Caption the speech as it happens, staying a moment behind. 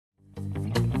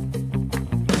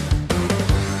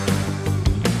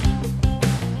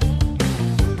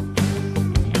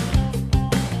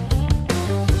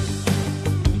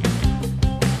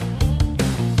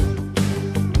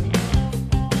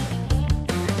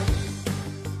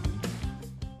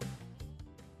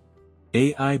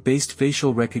AI-based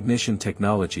facial recognition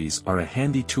technologies are a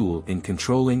handy tool in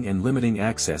controlling and limiting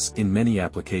access in many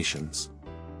applications.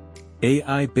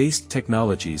 AI-based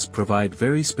technologies provide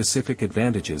very specific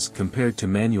advantages compared to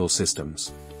manual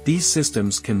systems. These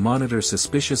systems can monitor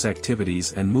suspicious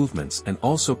activities and movements and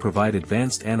also provide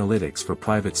advanced analytics for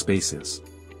private spaces.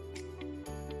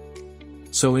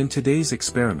 So in today's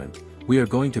experiment, we are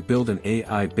going to build an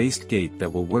AI-based gate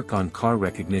that will work on car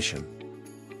recognition.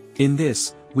 In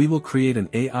this, we will create an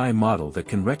AI model that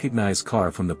can recognize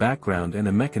car from the background and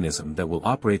a mechanism that will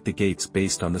operate the gates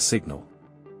based on the signal.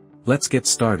 Let's get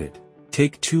started.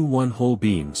 Take two 1-hole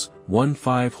beams, one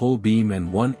 5-hole beam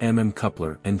and 1 mm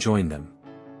coupler and join them.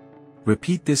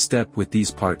 Repeat this step with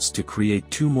these parts to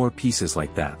create 2 more pieces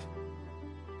like that.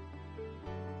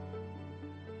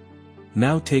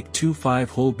 Now take 2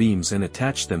 5-hole beams and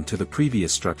attach them to the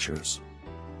previous structures.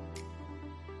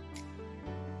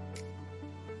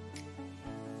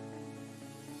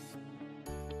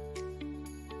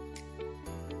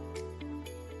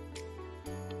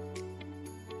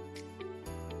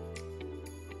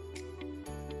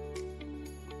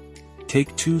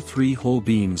 Take 2 3-hole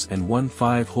beams and 1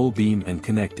 5-hole beam and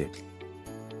connect it.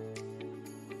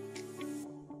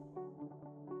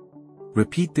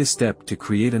 Repeat this step to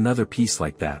create another piece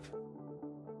like that.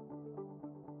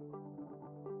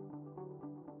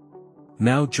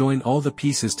 Now join all the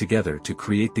pieces together to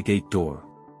create the gate door.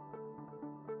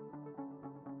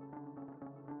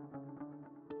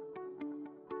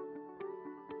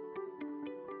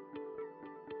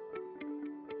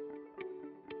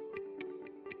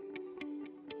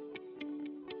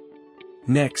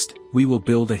 Next, we will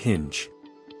build a hinge.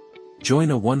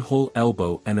 Join a 1-hole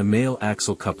elbow and a male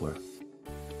axle coupler.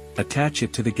 Attach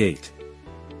it to the gate.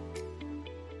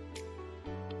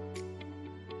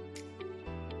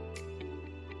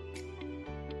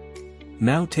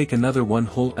 Now take another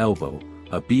 1-hole elbow,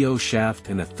 a BO shaft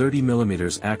and a 30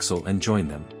 mm axle and join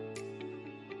them.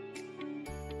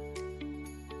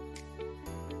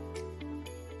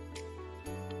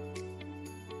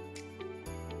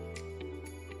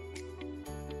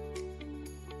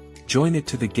 Join it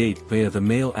to the gate via the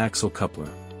male axle coupler.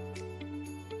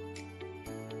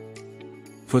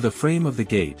 For the frame of the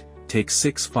gate, take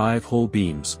 6 5-hole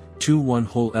beams, 2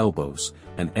 1-hole elbows,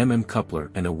 an coupler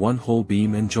and a 1-hole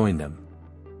beam and join them.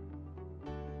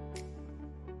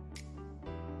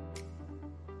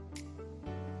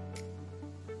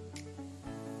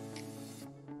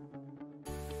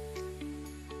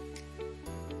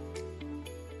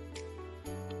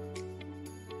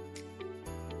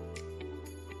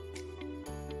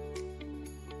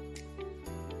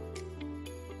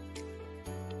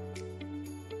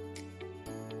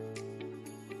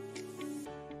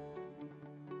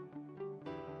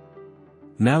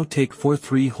 Now take 4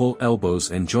 3-hole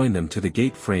elbows and join them to the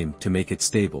gate frame to make it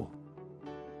stable.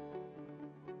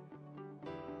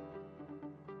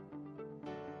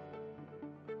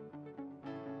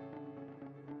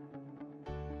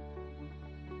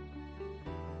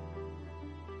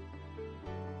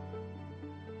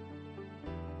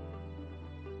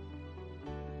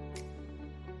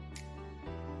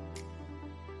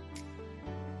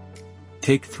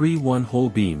 Take 3 1-hole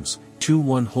beams, 2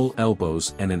 1-hole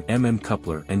elbows and an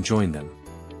coupler and join them.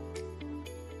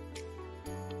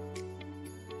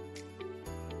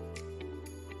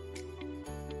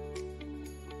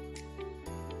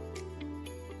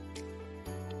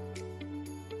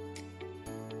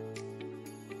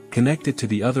 Connect it to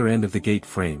the other end of the gate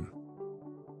frame.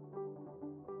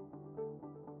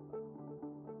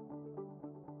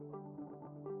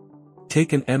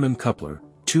 Take an coupler,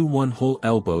 2 1-hole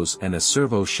elbows and a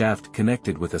servo shaft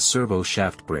connected with a servo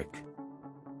shaft brick.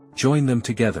 Join them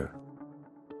together.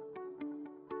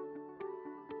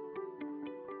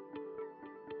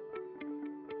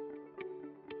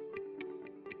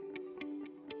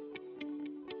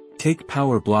 Take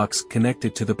power blocks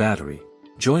connected to the battery.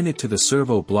 Join it to the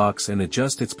servo blocks and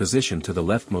adjust its position to the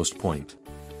leftmost point.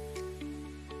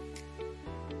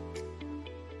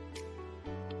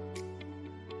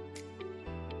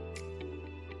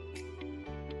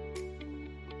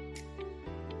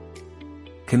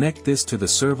 Connect this to the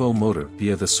servo motor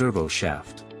via the servo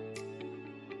shaft.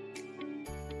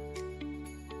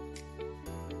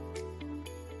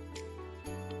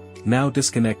 Now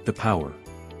disconnect the power.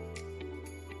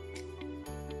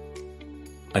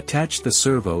 Attach the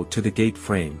servo to the gate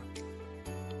frame.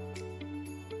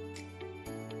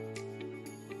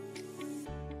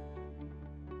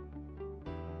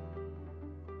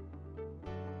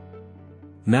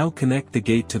 Now connect the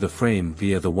gate to the frame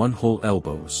via the 1-hole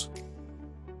elbows.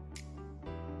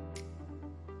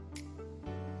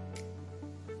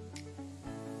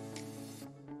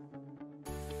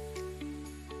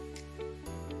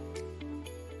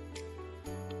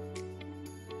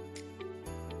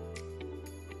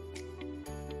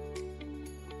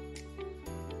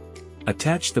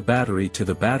 Attach the battery to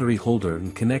the battery holder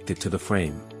and connect it to the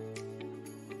frame.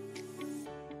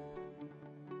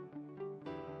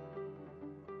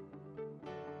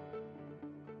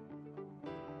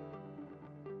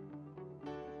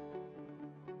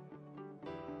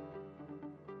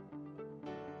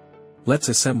 Let's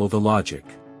assemble the logic.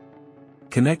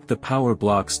 Connect the power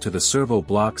blocks to the servo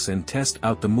blocks and test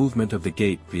out the movement of the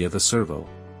gate via the servo.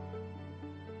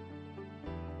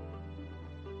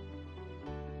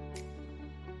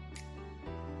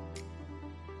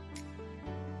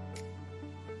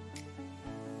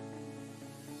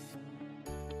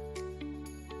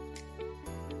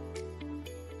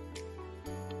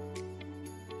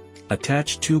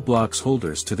 Attach 2 blocks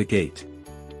holders to the gate.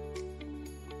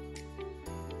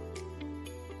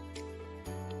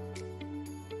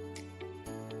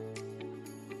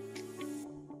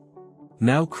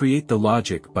 Now create the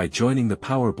logic by joining the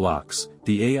power blocks,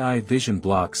 the AI vision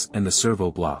blocks and the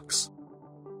servo blocks.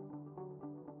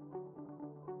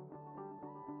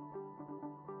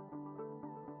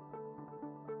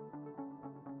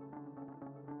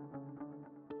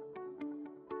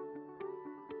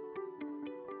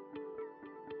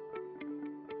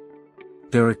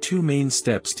 There are 2 main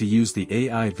steps to use the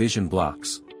AI vision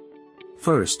blocks.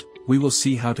 First, we will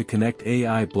see how to connect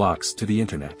AI blocks to the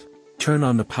internet. Turn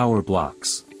on the power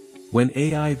blocks. When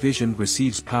AI vision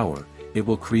receives power, it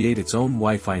will create its own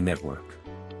Wi-Fi network.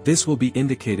 This will be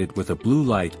indicated with a blue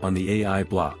light on the AI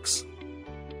blocks.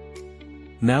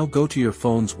 Now go to your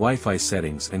phone's Wi-Fi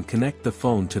settings and connect the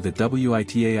phone to the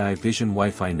WitAI Vision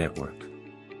Wi-Fi network.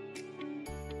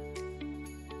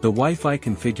 The Wi-Fi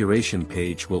configuration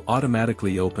page will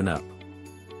automatically open up.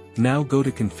 Now go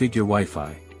to Configure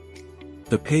Wi-Fi.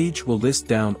 The page will list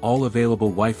down all available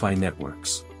Wi-Fi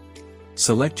networks.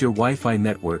 Select your Wi-Fi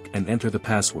network and enter the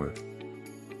password.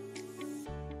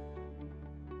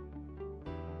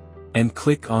 And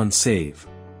click on Save.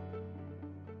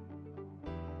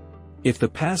 If the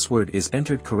password is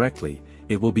entered correctly,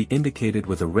 it will be indicated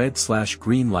with a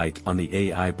red/green light on the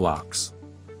AI blocks.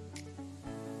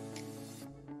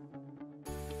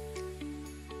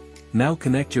 Now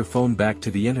connect your phone back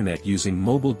to the internet using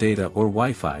mobile data or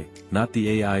Wi-Fi, not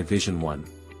the AI Vision one.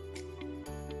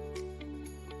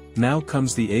 Now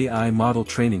comes the AI model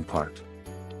training part.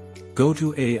 Go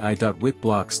to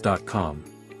ai.witblocks.com.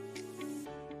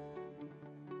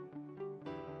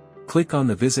 Click on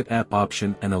the Visit App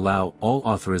option and allow all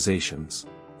authorizations.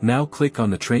 Now click on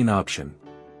the Train option.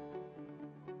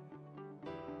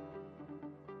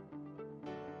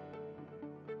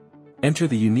 Enter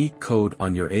the unique code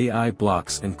on your AI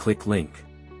blocks and click Link.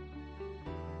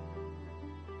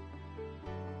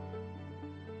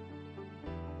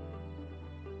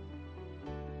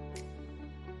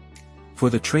 For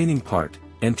the training part,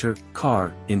 enter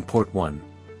car in port 1.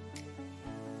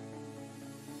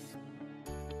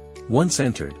 Once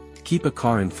entered, keep a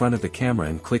car in front of the camera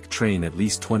and click train at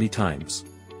least 20 times.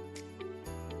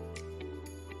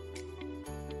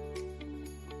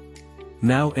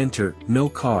 Now enter no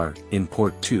car in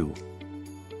port 2.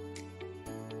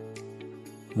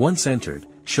 Once entered,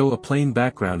 show a plain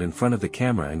background in front of the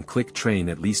camera and click train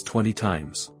at least 20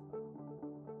 times.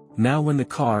 Now when the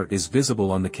car is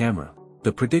visible on the camera,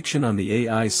 the prediction on the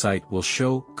AI site will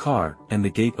show car and the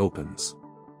gate opens.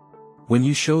 When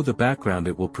you show the background,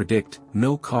 it will predict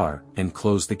no car and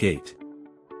close the gate.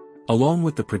 Along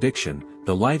with the prediction,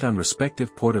 the light on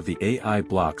respective port of the AI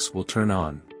blocks will turn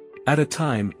on. At a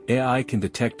time, AI can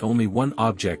detect only one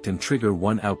object and trigger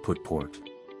one output port.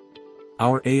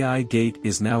 Our AI gate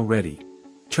is now ready.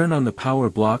 Turn on the power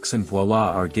blocks and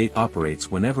voila, our gate operates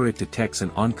whenever it detects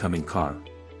an oncoming car.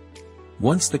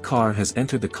 Once the car has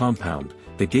entered the compound,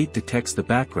 the gate detects the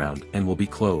background and will be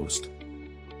closed.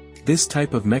 This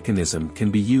type of mechanism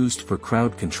can be used for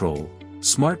crowd control,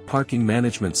 smart parking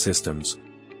management systems,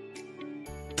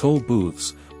 toll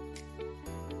booths,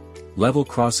 level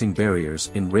crossing barriers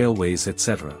in railways,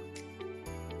 etc.